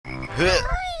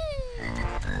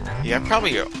Yeah, I'm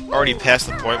probably already past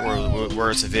the point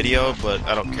where it's a video, but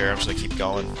I don't care. I'm just gonna keep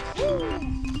going.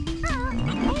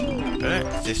 Alright,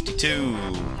 52.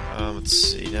 Let's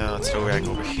see now. Let's go back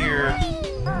over here.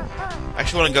 I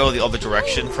actually want to go the other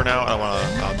direction for now. I don't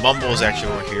want to. Mumble is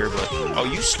actually over here, but oh,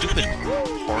 you stupid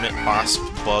hornet, wasp,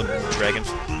 bug, dragon,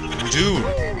 dude!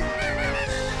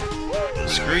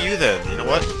 Screw you then. You know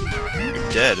what? You're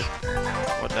dead.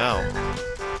 What now?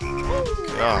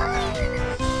 God.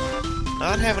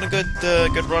 Not having a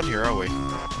good run here, are we?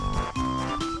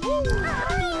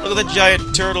 Look at that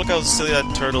giant turtle. Look how silly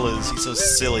that turtle is. He's so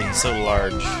silly. He's so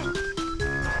large.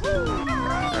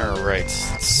 Alright,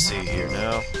 let's see here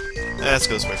now. Let's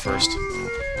go this way first.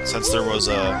 Since there was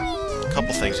a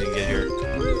couple things we can get here.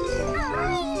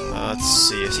 Let's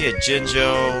see. I see a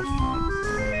Jinjo.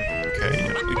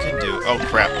 Okay, we can do... Oh,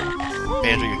 crap.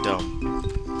 Banjo, you're dumb.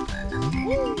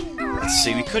 Let's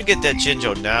see. We could get that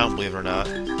Jinjo now, believe it or not.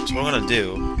 So what I'm gonna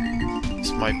do...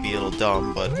 This might be a little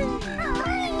dumb, but...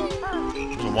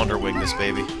 I'm gonna Wonder Wing this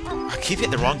baby. I keep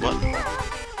hitting the wrong button.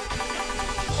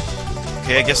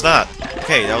 Okay, I guess not.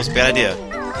 Okay, that was a bad idea.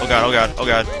 Oh god, oh god, oh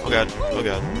god, oh god, oh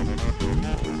god.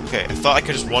 Okay, I thought I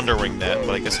could just Wonder Wing that,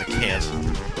 but I guess I can't.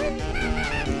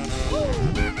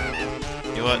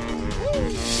 You know what?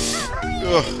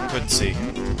 Ugh, couldn't see.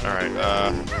 Alright,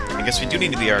 I guess we do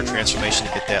need to be our transformation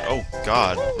to get that. Oh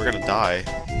god, we're gonna die.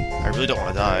 I really don't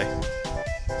want to die.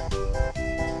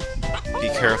 Be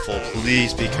careful,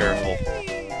 please be careful.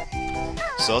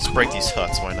 So let's break these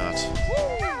huts, why not?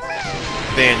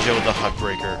 Banjo the Hut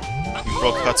Breaker. We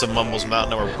broke huts on Mumble's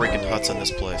Mountain, now we're breaking huts on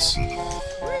this place.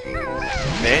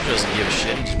 Banjo doesn't give a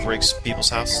shit, he just breaks people's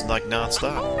houses like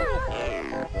non-stop.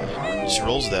 He just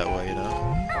rolls that way, you know?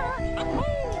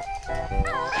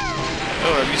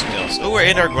 Oh, our music notes. Oh, we're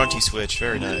in our grunty switch,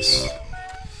 very nice.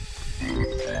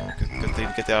 Good thing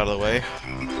to get that out of the way.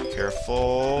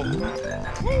 Careful.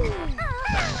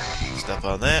 Step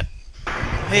on that.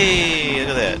 Hey,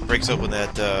 look at that. Breaks open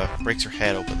that, breaks her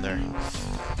head open there.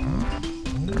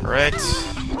 Alright,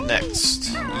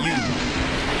 next. You.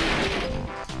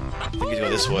 I think we go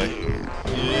this way.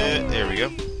 Yeah, there we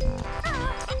go.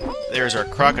 There's our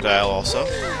crocodile also.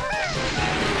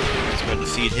 Let's go ahead and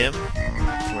feed him.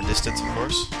 From a distance, of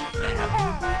course.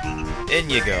 In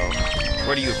you go.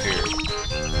 Where do you appear?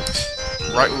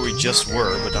 Right where we just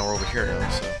were, but now we're over here now,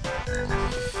 so.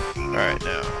 Alright,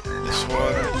 now. This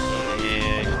one.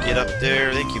 And get up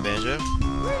there. Thank you, Banjo.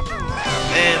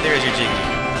 And there's your Jiggy.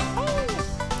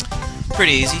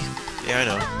 Pretty easy. Yeah, I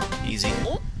know. Easy.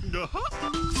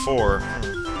 4.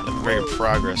 Not very good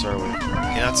progress, are we?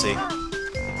 Cannot see.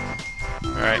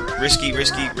 Alright. Risky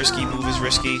move is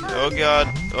risky. Oh god.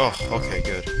 Oh, okay,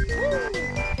 good.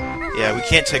 Yeah, we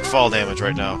can't take fall damage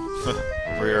right now.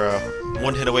 We're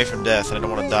one hit away from death, and I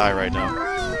don't want to die right now.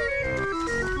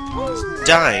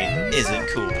 Dying isn't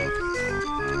cool.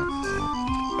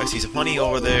 I see some honey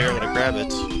over there. I'm gonna grab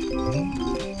it.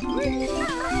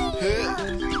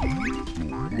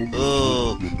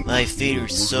 Oh, my feet are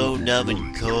so numb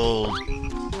and cold.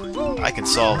 I can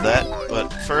solve that,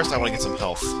 but first I want to get some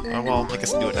health. Oh, well, I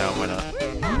guess do it now, why not?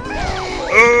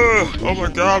 Oh my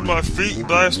god, my feet,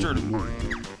 bastard!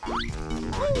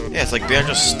 Yeah, it's like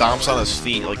Banjo stomps on his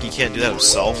feet, like he can't do that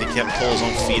himself, he can't pull his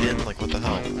own feet in, like what the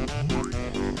hell?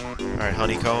 Alright,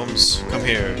 honeycombs, come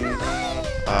here.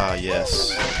 Ah,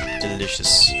 yes.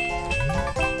 Delicious.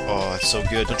 Oh, that's so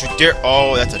good. Don't you dare—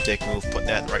 oh, that's a dick move, putting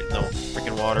that right in the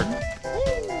freaking water.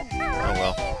 Oh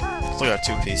well. Still got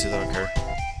 2 pieces, I don't care.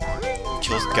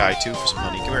 Kills the guy too for some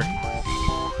honey. Come here.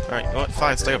 Alright, you know what?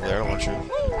 Fine, stay over there. I don't want you.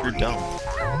 You're dumb.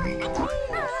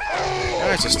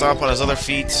 Alright, so stomp on his other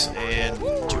feet and do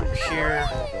over here.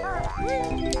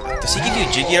 Does he give you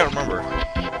a Jiggy? I don't remember.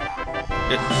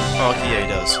 Oh, yeah, he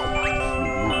does.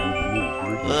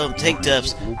 Tank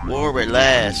tops, war at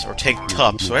last. Or tank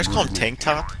tops. So I just call him tank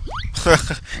top?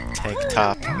 Tank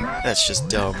top. That's just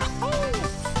dumb.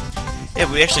 Yeah,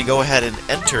 we actually go ahead and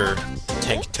enter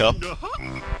tank top.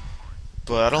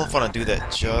 But I don't want to do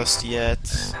that just yet,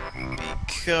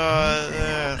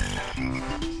 because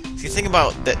see, the thing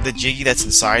about the Jiggy that's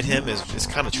inside him is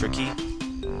kind of tricky,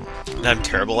 and I'm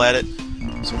terrible at it.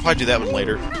 So we'll probably do that one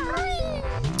later.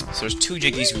 So there's 2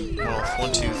 Jiggies. Well,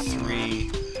 1, 2, 3,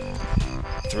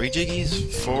 3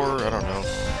 Jiggies, 4. I don't know.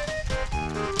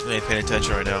 I ain't paying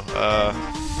attention right now.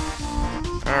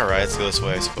 All right, let's go this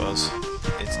way, I suppose.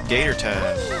 It's gator time.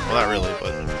 Well, not really,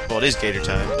 but well, it is gator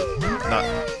time, but not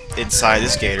inside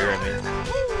this gator, I mean.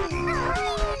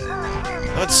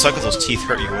 That would suck if those teeth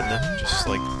hurt you, wouldn't it? Just,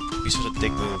 like, be such a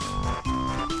dick move.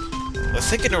 I'm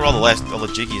thinking where all the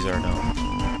Jiggies are now.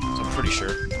 So I'm pretty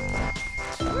sure.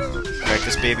 Crack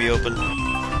this baby open.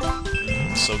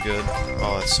 So good.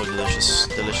 Oh, that's so delicious.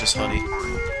 Delicious honey.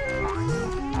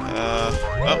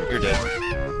 Oh, you're dead.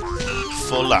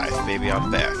 Full life, baby. I'm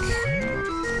back.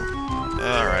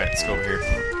 Alright, let's go over here.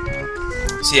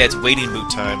 So yeah, it's waiting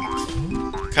boot time.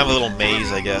 Kind of a little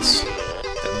maze, I guess,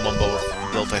 that Mumbo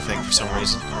built, I think, for some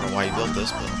reason. I don't know why he built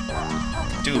this,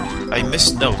 but... Dude, I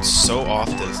miss notes so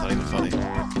often, it's not even funny.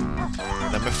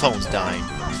 And then my phone's dying.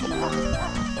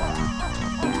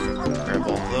 Grab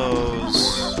all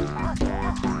those.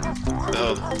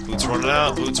 Oh, boots running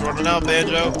out,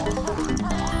 Banjo!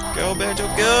 Go, Banjo,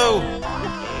 go!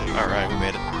 Alright, we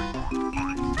made it.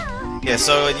 Yeah,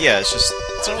 so, yeah, it's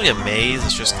not really a maze,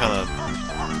 it's just kind of...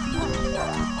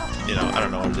 You know, I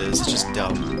don't know what it is, it's just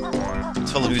dumb.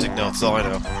 It's full of music notes, that's all I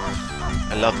know.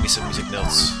 I love me some music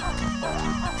notes.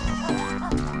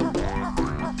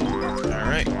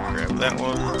 Alright, grab that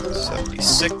one.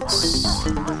 76.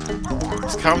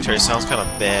 This commentary sounds kind of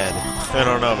bad. I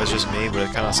don't know if it's just me, but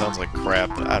it kind of sounds like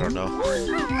crap. I don't know.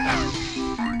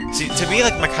 See, to me,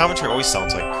 like, my commentary always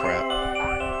sounds like crap.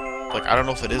 Like, I don't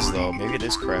know if it is, though. Maybe it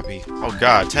is crappy. Oh,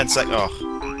 God, 10 seconds. Oh.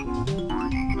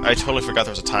 I totally forgot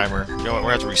there was a timer. You know what, we're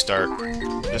gonna have to restart.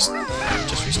 Just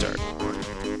restart.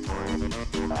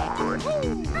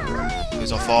 Please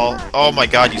don't fall. Oh my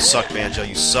god, you suck, Banjo.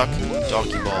 You suck.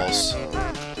 Donkey balls.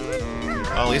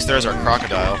 Well, at least there's our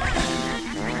crocodile.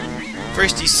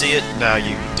 First you see it, now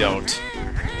you don't.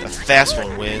 The fast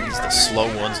one wins, the slow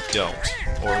ones don't.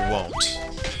 Or won't.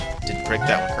 Didn't break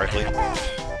that one correctly.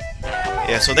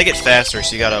 Yeah, so they get faster,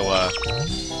 so you gotta,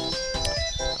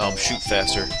 shoot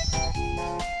faster.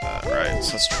 Alright,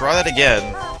 so let's try that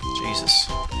again. Jesus.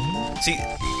 See,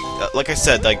 like I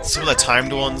said, like, some of the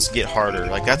timed ones get harder.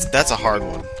 Like, that's a hard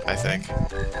one, I think.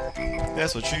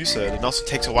 That's what you said. It also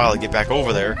takes a while to get back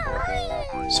over there.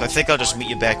 So I think I'll just meet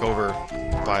you back over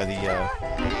by the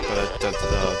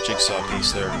jigsaw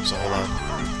piece there. So hold on.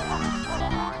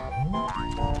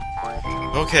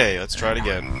 Okay, let's try it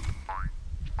again.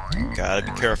 Gotta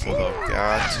be careful, though.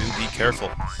 Got to be careful.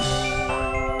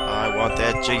 I want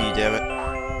that jiggy, damn it.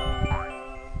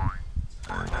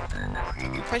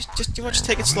 You want to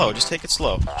take it slow. Just take it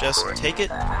slow. Just take it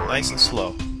nice and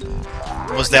slow.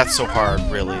 Was that so hard,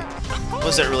 really?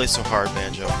 Was that really so hard,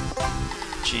 Banjo?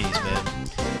 Jeez, man.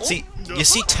 See, you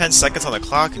see 10 seconds on the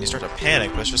clock and you start to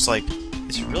panic, but it's just like,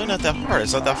 it's really not that hard.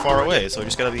 It's not that far away, so you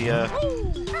just gotta be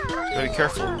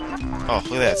careful. Oh,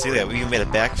 look at that. See that? We even made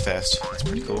it back fast. That's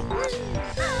pretty cool.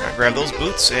 Alright, grab those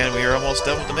boots, and we are almost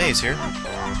done with the maze here.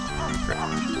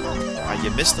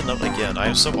 You missed the note again. I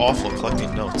am so awful at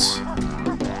collecting notes.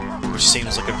 Which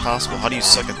seems like impossible. How do you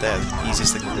suck at that? It's the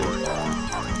easiest thing to do.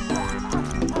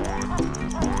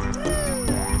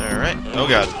 Alright. Oh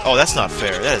god. Oh, that's not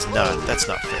fair. That's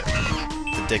not fair.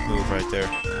 It's a dick move right there.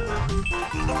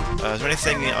 Is there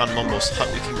anything on Mumbo's hut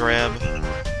we can grab?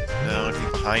 No,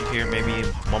 anything behind here? Maybe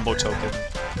Mumbo token?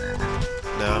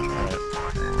 No?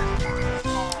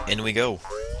 Alright. In we go.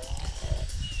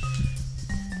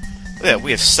 Yeah,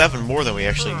 we have 7 more than we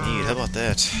actually need. How about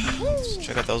that? Let's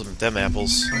check out them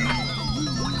apples.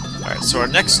 Alright, so our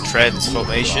next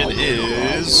transformation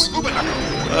is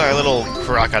our little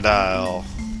crocodile.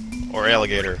 Or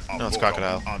alligator. No, it's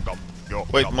crocodile.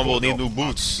 Wait, Mumbo need new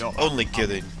boots. Only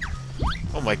kidding.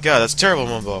 Oh my god, that's terrible,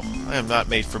 Mumbo. I am not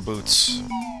made for boots.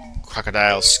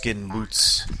 Crocodile skin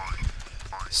boots.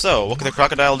 So, what can the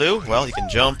crocodile do? Well, he can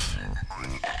jump.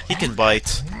 He can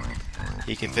bite.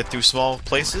 He can fit through small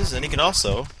places, and he can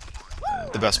also,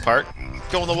 the best part,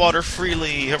 go in the water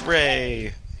freely.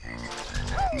 Hooray!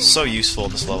 So useful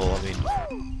in this level, I mean,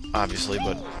 obviously,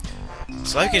 but...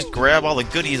 So I can just grab all the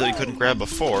goodies that we couldn't grab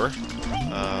before.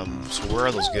 So where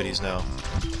are those goodies now?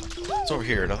 It's over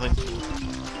here, nothing?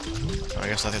 Oh, I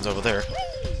guess nothing's over there.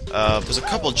 There's a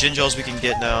couple Jinjos we can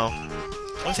get now.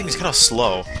 The only thing, he's kind of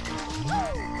slow.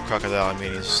 Crocodile, I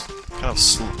mean, he's kind of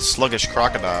sluggish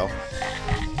crocodile.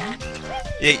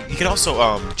 Yeah, you can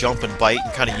also jump and bite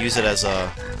and kind of use it as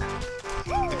a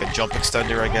like a jump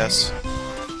extender, I guess.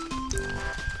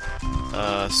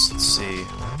 So let's see.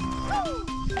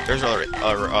 There's our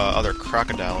other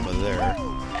crocodile over there.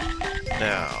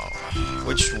 Now,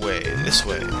 which way? This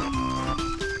way.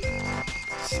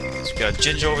 So we got a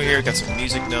Jinjo over here. Got some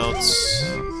music notes.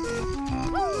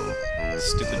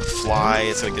 Stupid fly.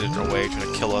 It's gonna get in our way,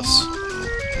 trying to kill us.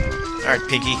 All right,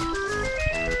 Pinky.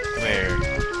 Come here.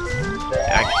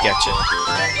 I getcha.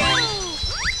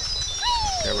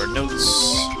 Grab our notes.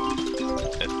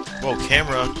 Whoa,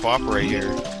 camera, cooperate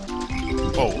here.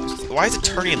 Whoa, why is it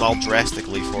turning all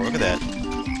drastically for? Look at that.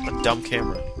 A dumb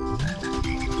camera.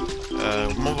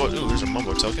 Mumbo. Ooh, there's a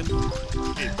Mumbo token.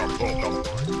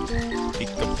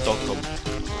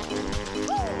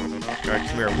 Alright,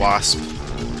 come here, Wasp.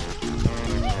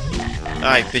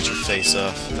 I bit your face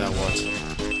off. Now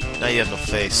what? Now you have no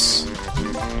face.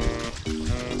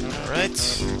 Alright,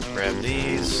 grab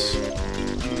these.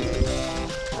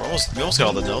 We almost got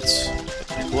all the notes.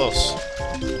 Pretty close. I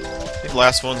think the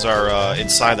last ones are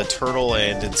inside the turtle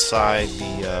and inside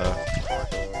the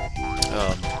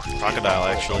crocodile,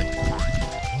 actually.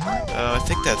 I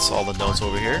think that's all the notes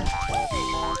over here.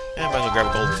 Yeah, might as well grab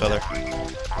a golden feather.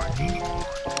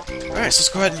 Alright, so let's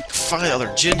go ahead and find the other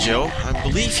Jinjo. I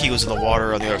believe he was in the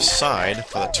water on the other side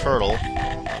for the turtle.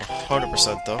 Not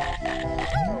 100% though.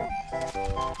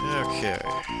 Okay,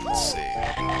 let's see.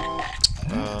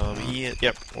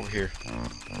 Yep, over here.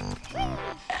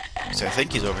 So I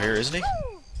think he's over here, isn't he?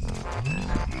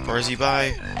 Or is he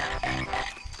by...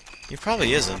 He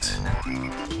probably isn't.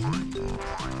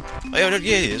 Oh, yeah,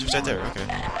 he is. He's right there. Okay.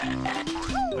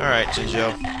 Alright,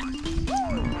 Jinjo.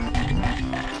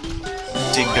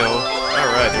 Dingo.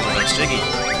 Alright, there's a nice Jiggy.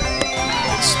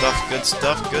 Good stuff, good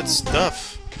stuff, good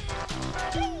stuff.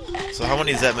 So how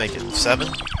many does that make it? 7?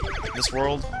 In this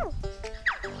world?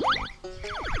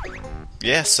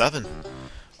 Yeah, 7.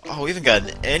 Oh, we haven't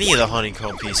gotten any of the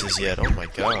honeycomb pieces yet. Oh my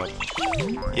god.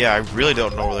 Yeah, I really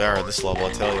don't know where they are at this level,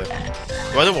 I tell you.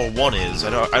 Well, I know where 1 is. I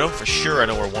know for sure I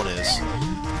know where 1 is.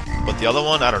 But the other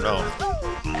one, I don't know.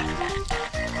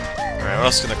 Alright, what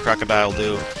else can the crocodile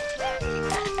do?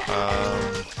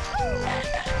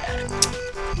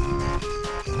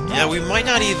 Yeah, we might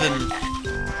not even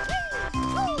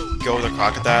go with the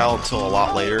crocodile until a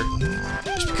lot later.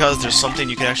 Just because there's something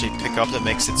you can actually pick up that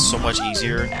makes it so much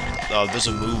easier. There's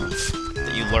a move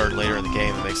that you learn later in the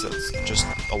game that makes it just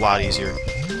a lot easier.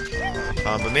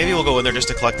 But maybe we'll go in there just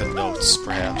to collect the notes,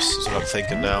 perhaps. That's what I'm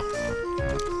thinking now.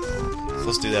 So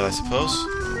let's do that, I suppose.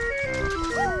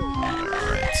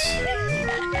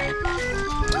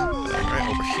 Alright,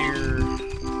 over here.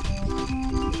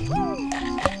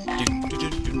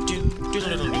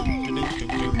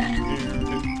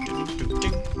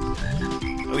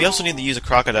 We also need to use a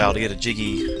crocodile to get a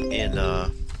Jiggy in,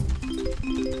 let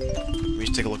me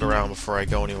just take a look around before I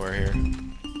go anywhere here.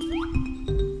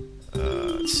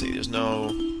 Let's see, there's no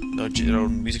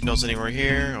music notes anywhere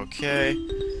here, okay.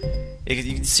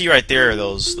 You can see right there,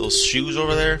 those shoes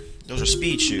over there, those are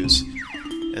speed shoes.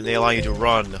 And they allow you to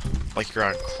run like you're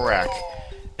on crack.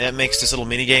 And that makes this little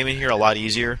mini game in here a lot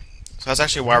easier. So that's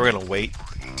actually why we're gonna wait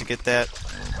to get that.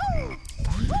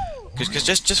 Because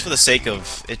just for the sake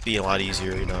of it being a lot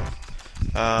easier, you know.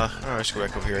 Alright, let's go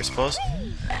back over here, I suppose. So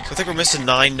I think we're missing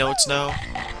 9 notes now.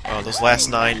 Those last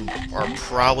 9 are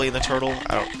probably in the turtle.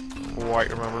 I don't quite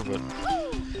remember,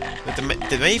 but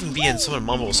they may even be in someone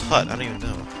Mumbo's hut. I don't even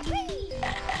know.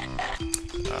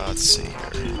 Let's see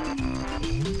here.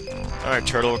 Alright,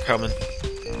 turtle, we're coming.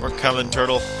 We're coming,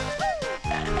 turtle.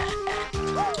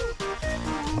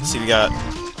 Let's see, we got...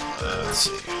 let's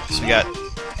see. So we got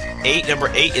 8. Number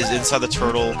 8 is inside the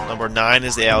turtle. Number 9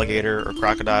 is the alligator or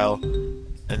crocodile.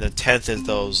 And the 10th is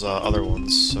those other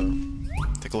ones. So,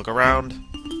 take a look around.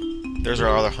 There's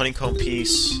our other honeycomb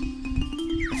piece.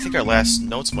 I think our last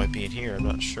notes might be in here. I'm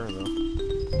not sure, though.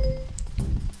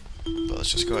 But let's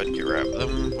just go ahead and grab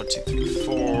them. 1, 2, 3,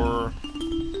 4.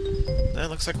 That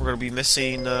looks like we're going to be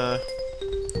missing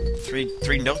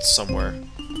 3 notes somewhere.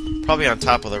 Probably on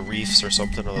top of the reefs or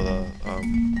something, or the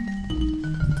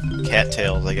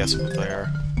cattails, I guess what they are.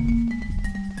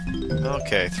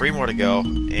 Okay, 3 more to go,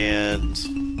 and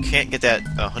can't get that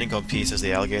honeycomb piece as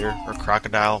the alligator or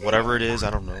crocodile, whatever it is. I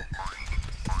don't know.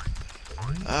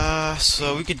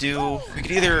 So we could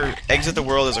either exit the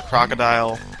world as a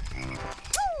crocodile,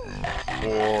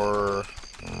 or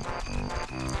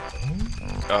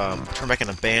turn back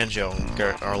into Banjo and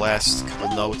get our last couple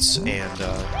notes and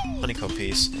honeycomb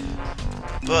piece.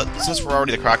 But since we're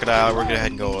already the crocodile, we're gonna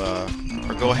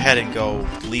go ahead and go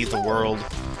leave the world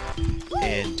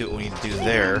and do what we need to do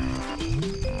there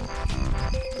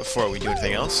before we do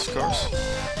anything else, of course.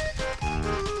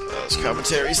 This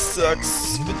commentary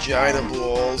sucks. Vagina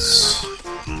balls.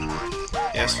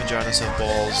 Yes, vaginas have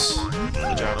balls.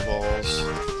 Vagina balls.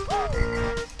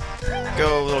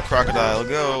 Go, little crocodile,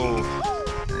 go!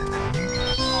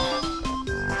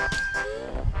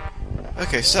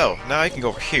 Okay, so, now I can go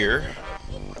over here.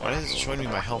 Why is it showing me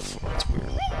my health for? That's weird.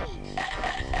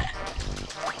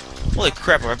 Holy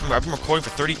crap, I've been recording for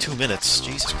 32 minutes.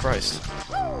 Jesus Christ.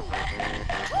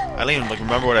 I don't even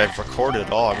remember what I've recorded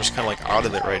at all. I'm just kind of out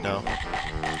of it right now.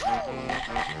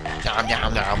 Nom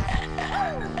nom nom.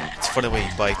 It's funny the way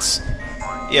he bites.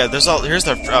 Yeah, here's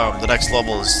the next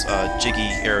level's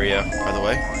Jiggy area, by the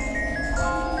way.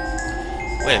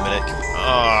 Wait a minute.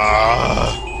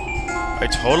 I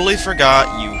totally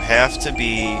forgot you have to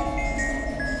be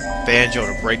Banjo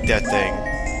to break that thing.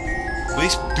 At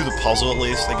least do the puzzle, at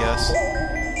least, I guess.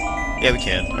 Yeah, we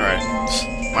can. Alright.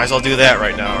 Might as well do that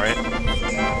right now, right?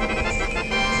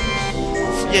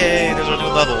 Yay, there's our new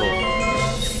level.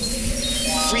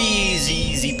 Freeze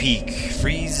Easy Peak.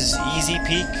 Freeze Easy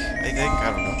Peak, I think?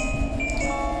 I don't know.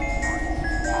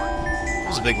 It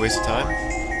was a big waste of time.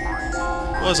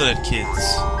 Wasn't it,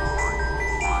 kids?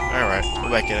 Alright, go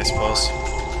back in, I suppose.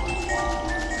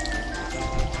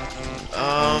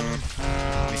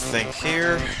 Let me think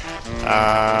here.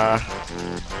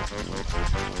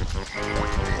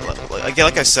 Again,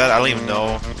 like I said, I don't even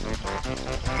know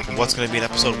what's going to be an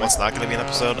episode and what's not going to be an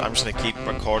episode. I'm just going to keep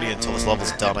recording until this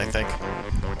level's done, I think.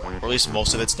 Or at least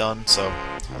most of it's done, so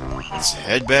let's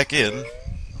head back in.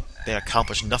 They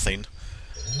accomplished nothing.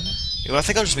 You know, I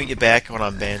think I'll just meet you back when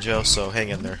I'm Banjo, so hang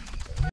in there.